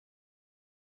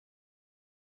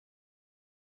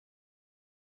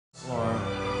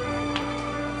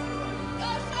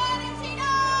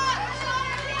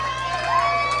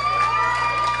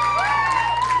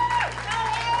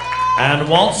And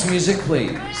waltz music,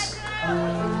 please.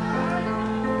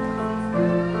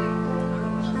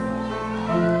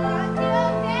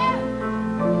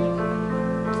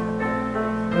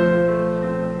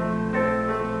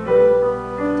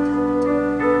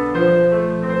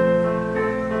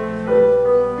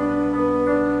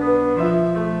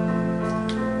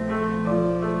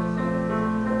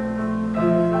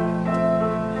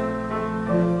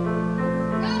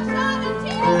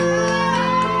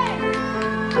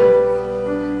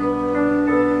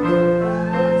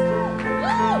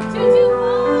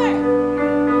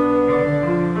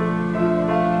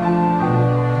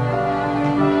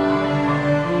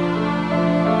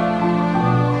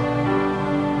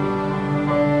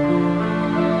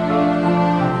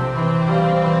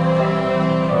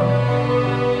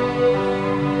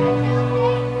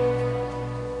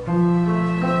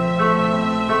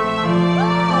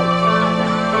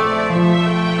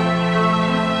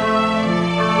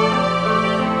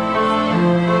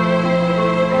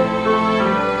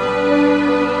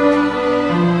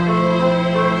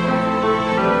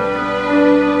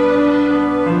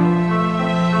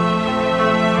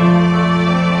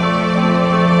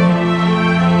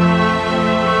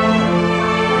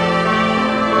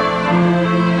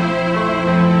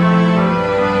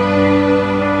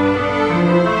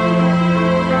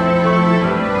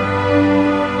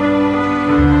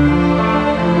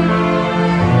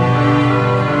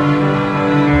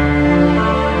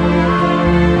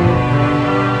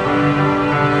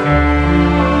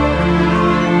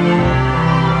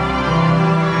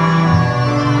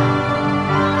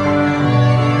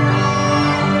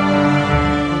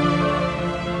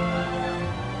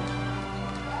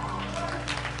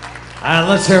 And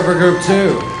let's hear for group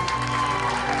two.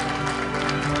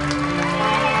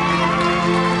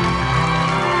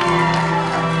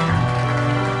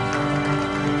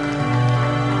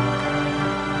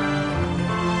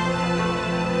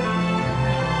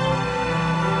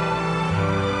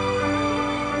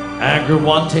 And group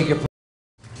one, take it.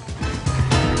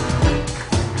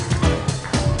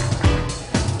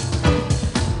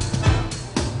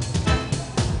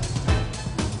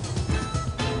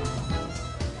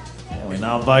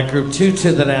 Now invite group two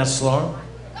to the dance floor.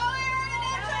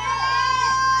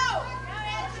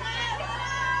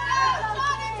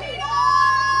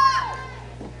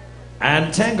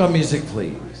 And tango music,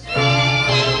 please.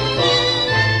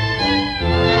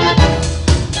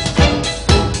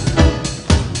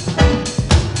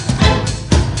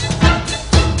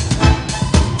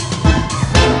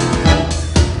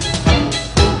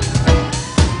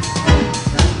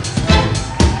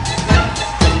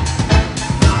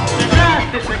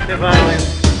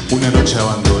 Una noche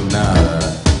abandonada,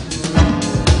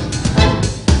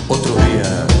 otro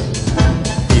día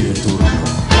y de turno.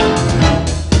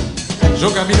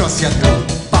 Yo camino hacia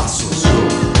tus pasos,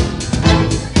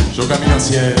 yo camino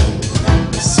hacia él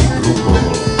sin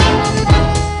rumbo,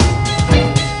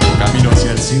 camino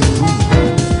hacia el sin rumbo.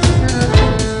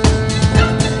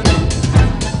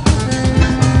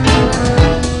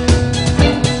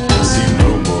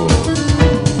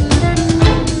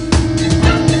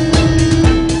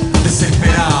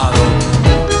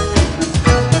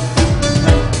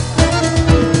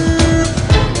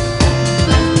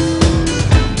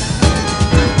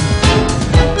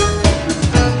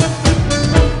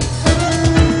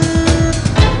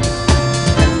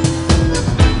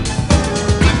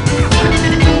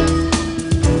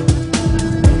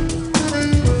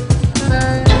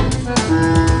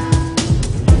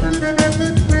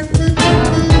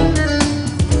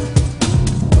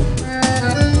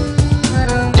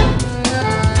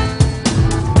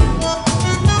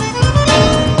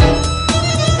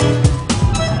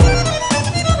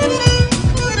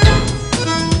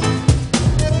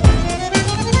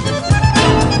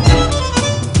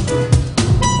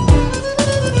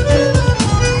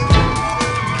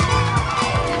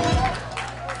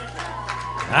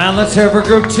 And let's hear for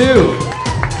group two.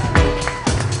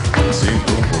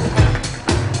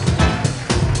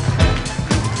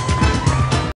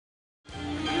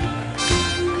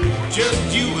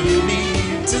 Just you and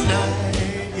me tonight,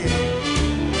 yeah.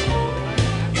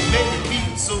 You make me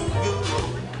feel so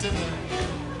good tonight.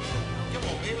 Come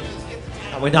on, baby, let's get the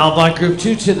time. And we now invite group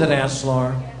two to the dance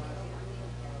floor.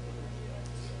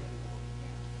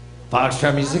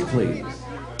 Foxtrot music, please.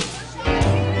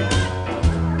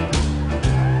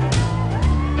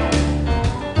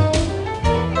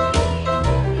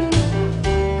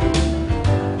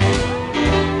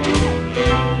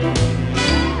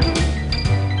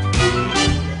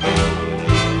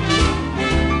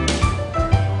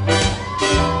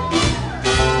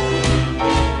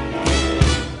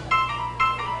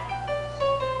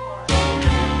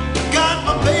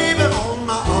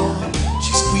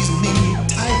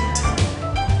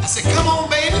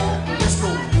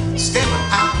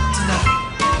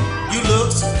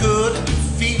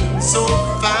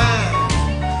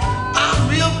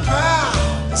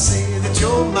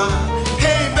 my.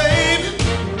 Hey, baby,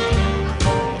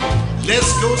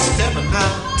 let's go stepping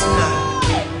out tonight.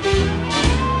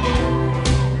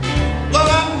 Well,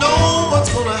 I know what's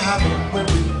gonna happen when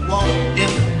we walk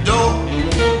in the door.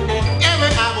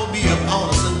 Every eye will be upon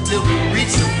us until we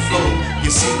reach the floor.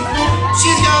 You see,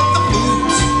 she's got the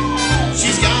moves,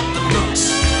 she's got the looks.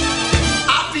 I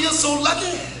feel so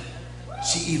lucky,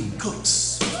 she even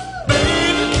cooks.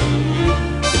 Baby,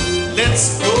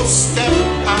 let's go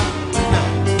stepping out tonight.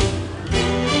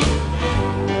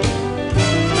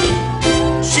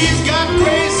 She's got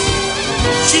grace,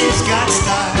 she's got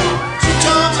style. She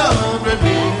charms 100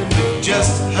 men with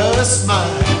just her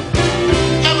smile.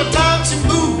 Every time she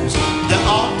moves, there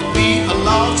ought to be a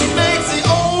law. She makes the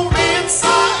old man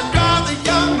sigh and drive the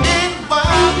young man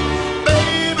wild.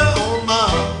 Baby, oh my,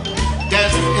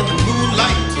 dancing in the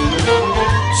moonlight.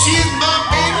 She's my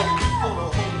baby, gonna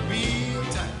hold real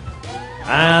tight.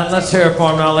 And let's hear it for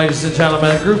them now, ladies and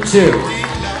gentlemen. Group 2. I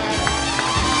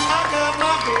got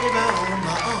my baby on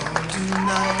my arm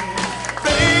tonight.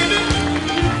 Baby,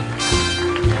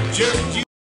 just you.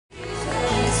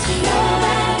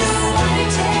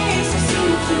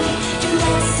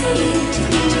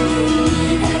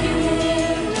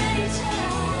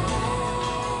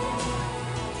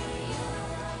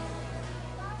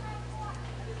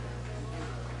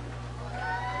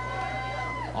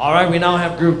 All right, we now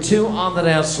have Group 2 on the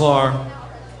dance floor.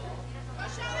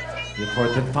 Your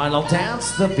fourth and final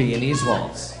dance, the Viennese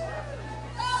Waltz.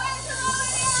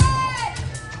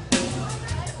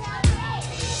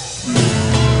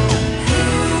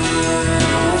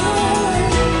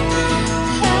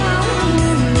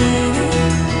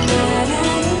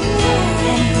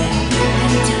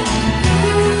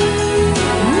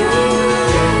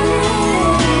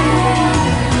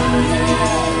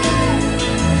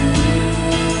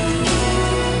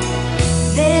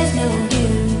 There's no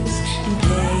use in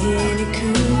playing it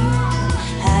cool,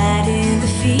 hiding the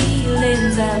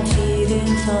feelings I'm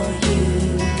feeling for you.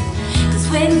 'Cause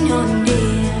when you're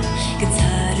near, it's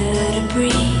harder to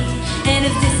breathe. And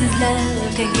if this is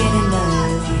love, can't get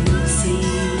enough, you see.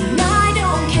 And I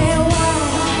don't care what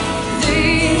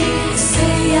they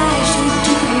say I should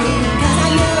do, 'cause I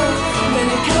know when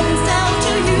it comes down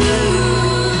to you,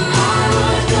 I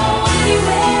would go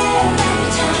anywhere,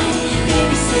 anytime.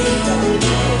 Baby, say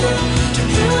okay to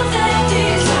prove that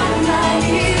these are my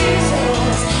years.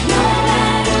 No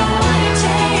matter what it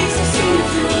takes, I'll see you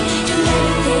through. Do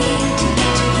anything to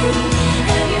get to you.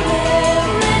 Anywhere,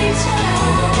 anytime.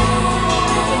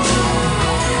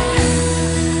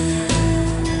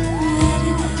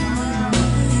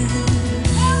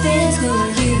 There's no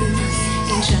use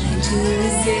in trying to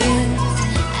resist.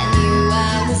 I knew I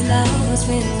was lost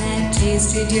when I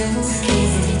tasted your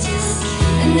kiss.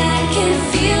 And I can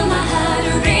feel my heart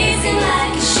racing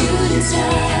like a shooting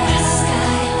star. The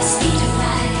sky, the speed of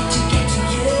light to get to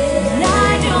you. And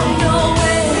I don't know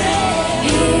where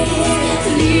it's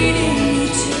leading me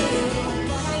to,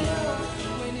 but I know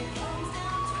when it comes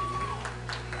down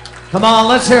to. Come on,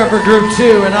 let's hear it for Group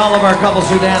 2 and all of our couples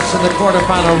who danced in the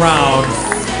quarterfinal round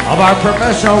of our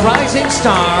professional rising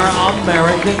star,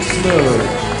 American Smooth.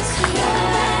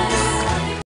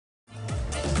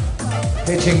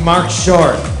 Pitching Mark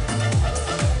Short.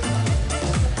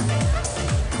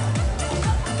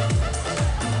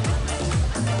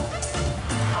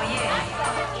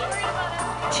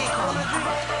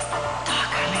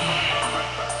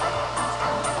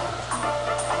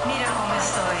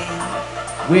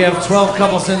 We have 12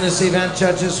 couples in this event,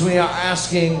 judges. We are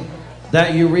asking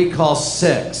that you recall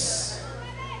 6.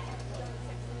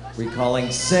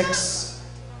 Recalling 6.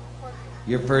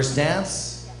 Your first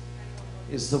dance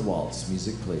is the waltz.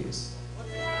 Music, please.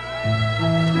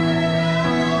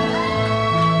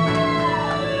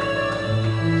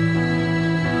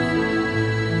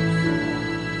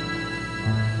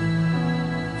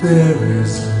 There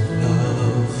is a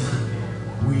love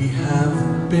we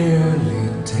have barely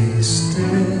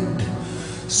tasted.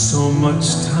 So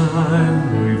much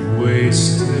time we've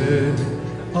wasted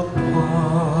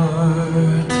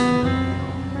apart.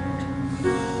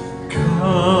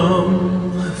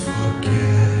 Come,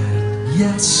 forget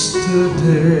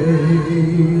yesterday.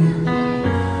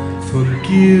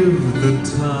 Forgive the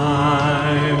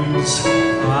times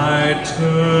I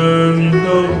turned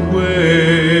away.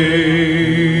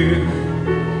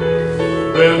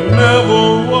 There never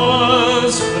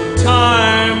was a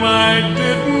time I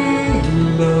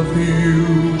didn't love you.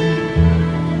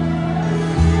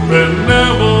 There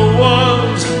never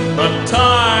was a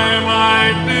time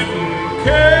I didn't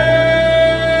care.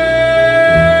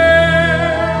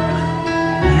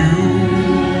 You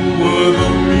were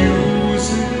the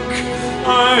music I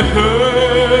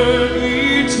heard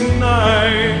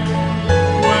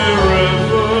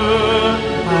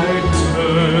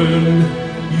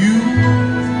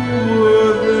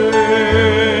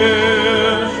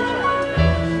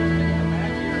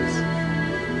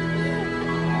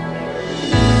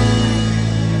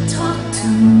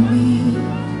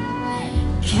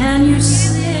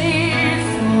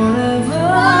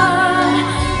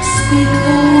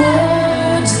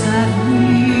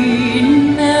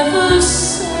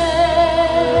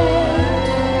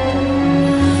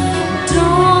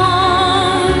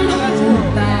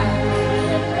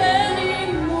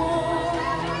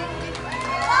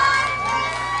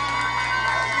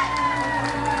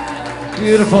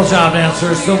Beautiful job,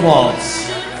 dancers. The waltz.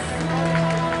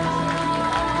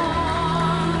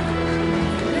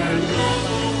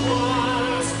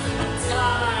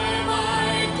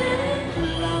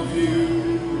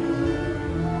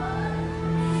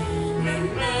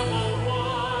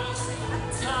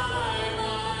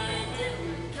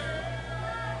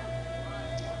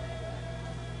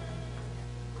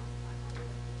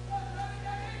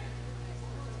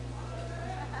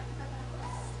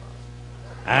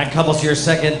 And couples, your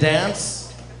second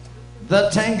dance, the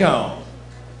tango.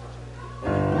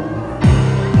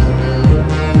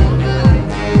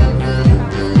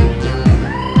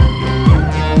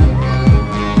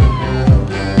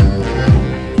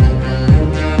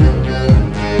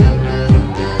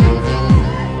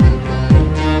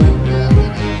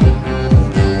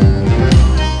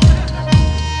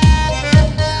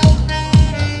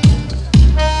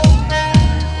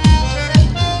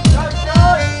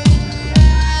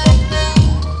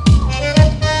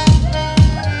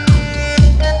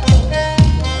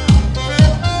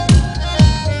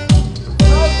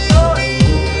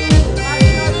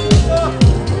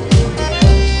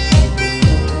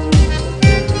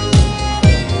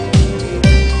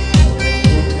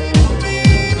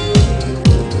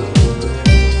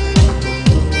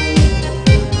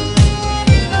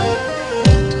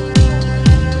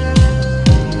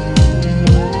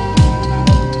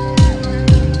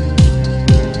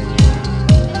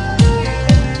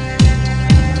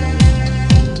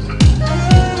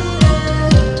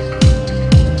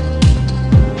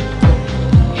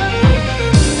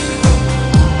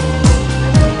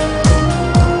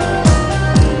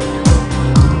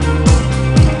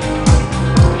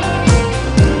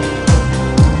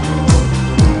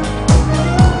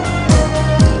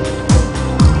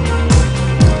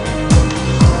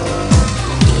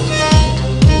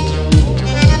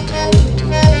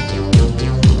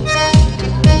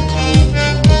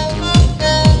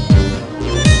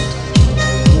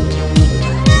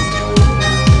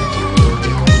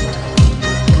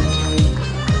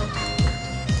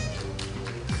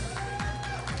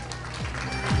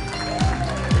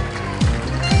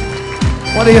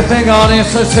 What do you think,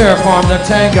 audience? Let's hear it for him, the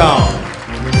tango.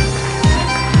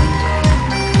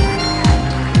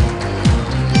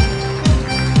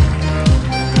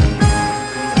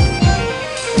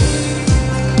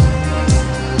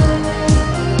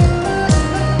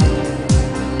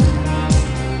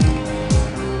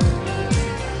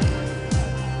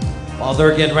 While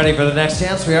they're getting ready for the next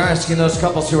dance, we are asking those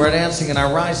couples who are dancing in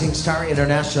our Rising Star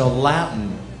International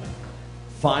Latin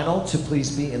Final to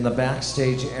please be in the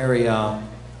backstage area.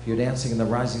 If you're dancing in the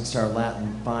Rising Star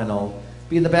Latin Final,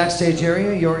 be in the backstage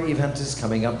area. Your event is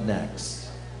coming up next.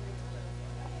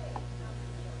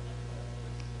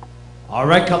 All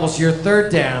right, couples, your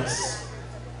third dance,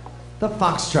 the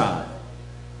Foxtrot.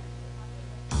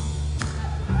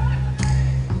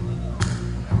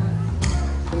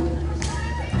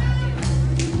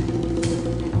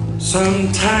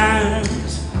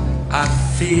 Sometimes I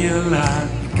feel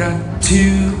I've got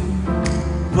to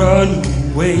run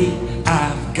away.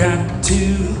 I've got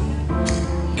to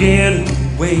get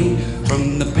away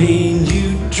from the pain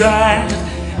you drive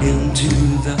into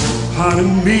the heart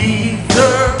of me.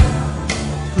 The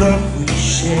love we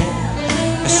share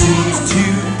seems to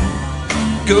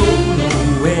go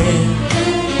nowhere,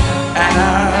 and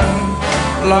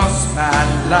I've lost my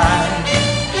life,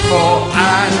 for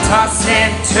I toss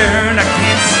and turn, I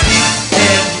can't sleep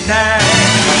at night.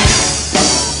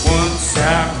 Once I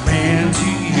ran to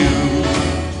you,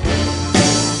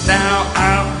 now I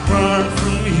run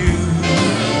from you.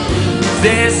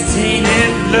 This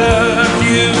tainted love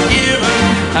you give,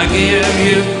 I give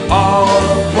you all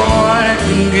the boy I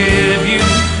can give you.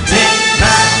 Take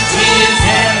my tears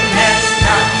and that's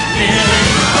not living.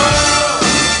 Oh,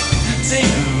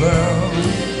 tainted love,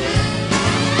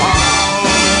 oh,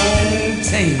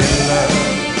 tainted love.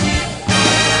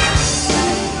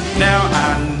 Now I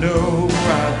know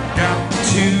I've got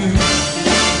to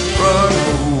run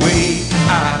away.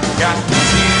 I've got to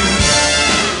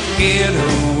get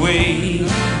away.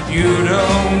 You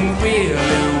don't really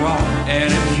want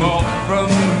any more from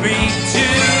me to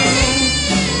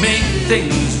make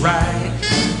things right.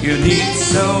 You need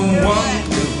someone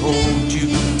to hold you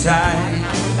tight,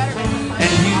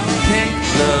 and you think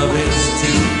love is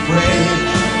to pray,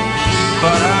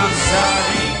 but I'm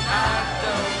sorry, I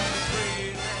don't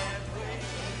pray that way.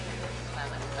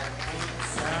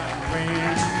 I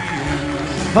ran to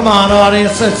you. Come on,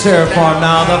 audience, let's hear it for him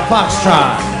now, the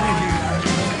Foxtrot.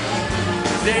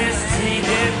 This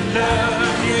tainted love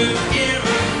you give,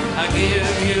 I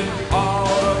give you all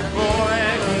the boy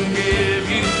I can give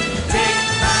you. Take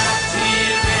my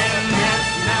tears and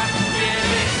that's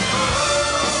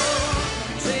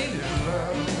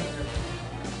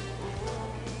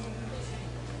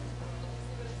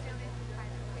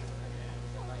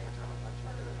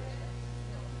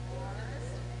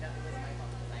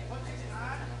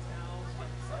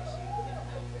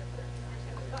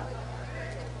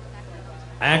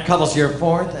And couples, your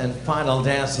fourth and final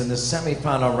dance in the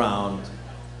semifinal round,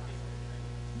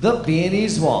 the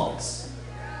Viennese Waltz.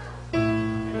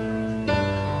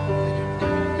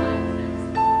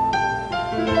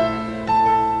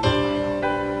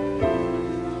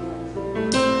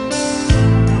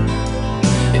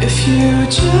 If you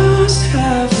just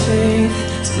have faith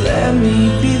to let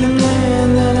me be the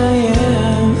man that I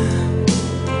am,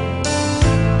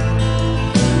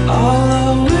 I'll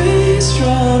always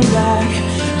run back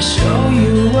and show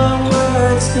you what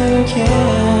words never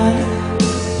can.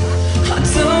 I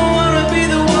don't wanna be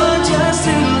the one just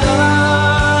to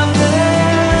love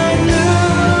and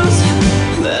lose.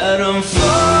 Let 'em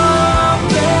fall,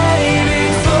 baby,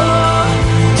 fall,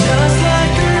 just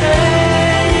like a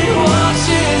rain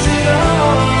washes it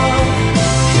all.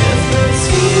 If the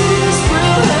tears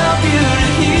will help you to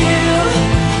heal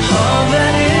all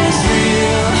that is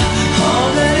real, all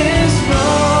that is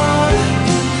wrong,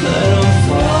 let 'em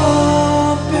fall,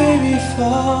 baby,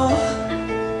 fall.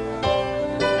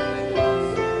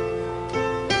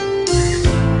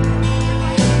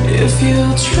 If you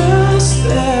trust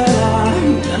that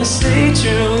I'm gonna stay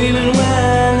true even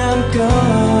when I'm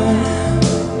gone,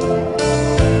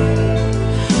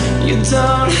 you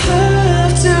don't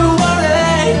have to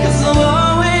worry, 'cause I'll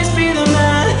always be the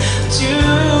man that you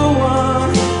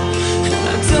want. And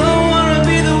I don't wanna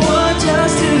be the one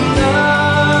just to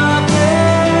love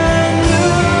and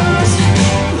lose.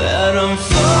 Let 'em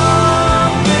fall,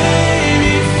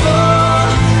 baby, fall,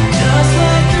 just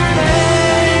like the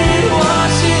rain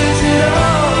washes it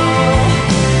all.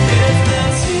 If the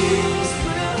tears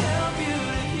will help you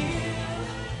to heal.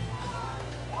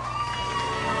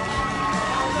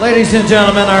 Ladies and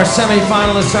gentlemen, our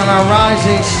semifinalists on our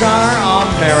Rising Star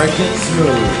American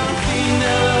Smooth.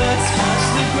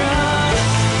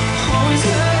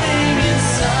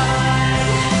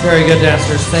 Very good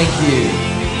dancers, thank you.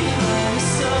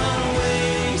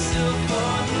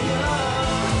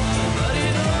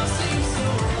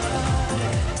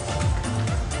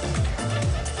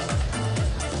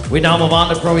 We now move on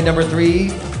to Pro number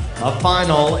 3, a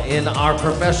final in our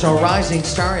professional Rising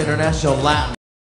Star International Latin.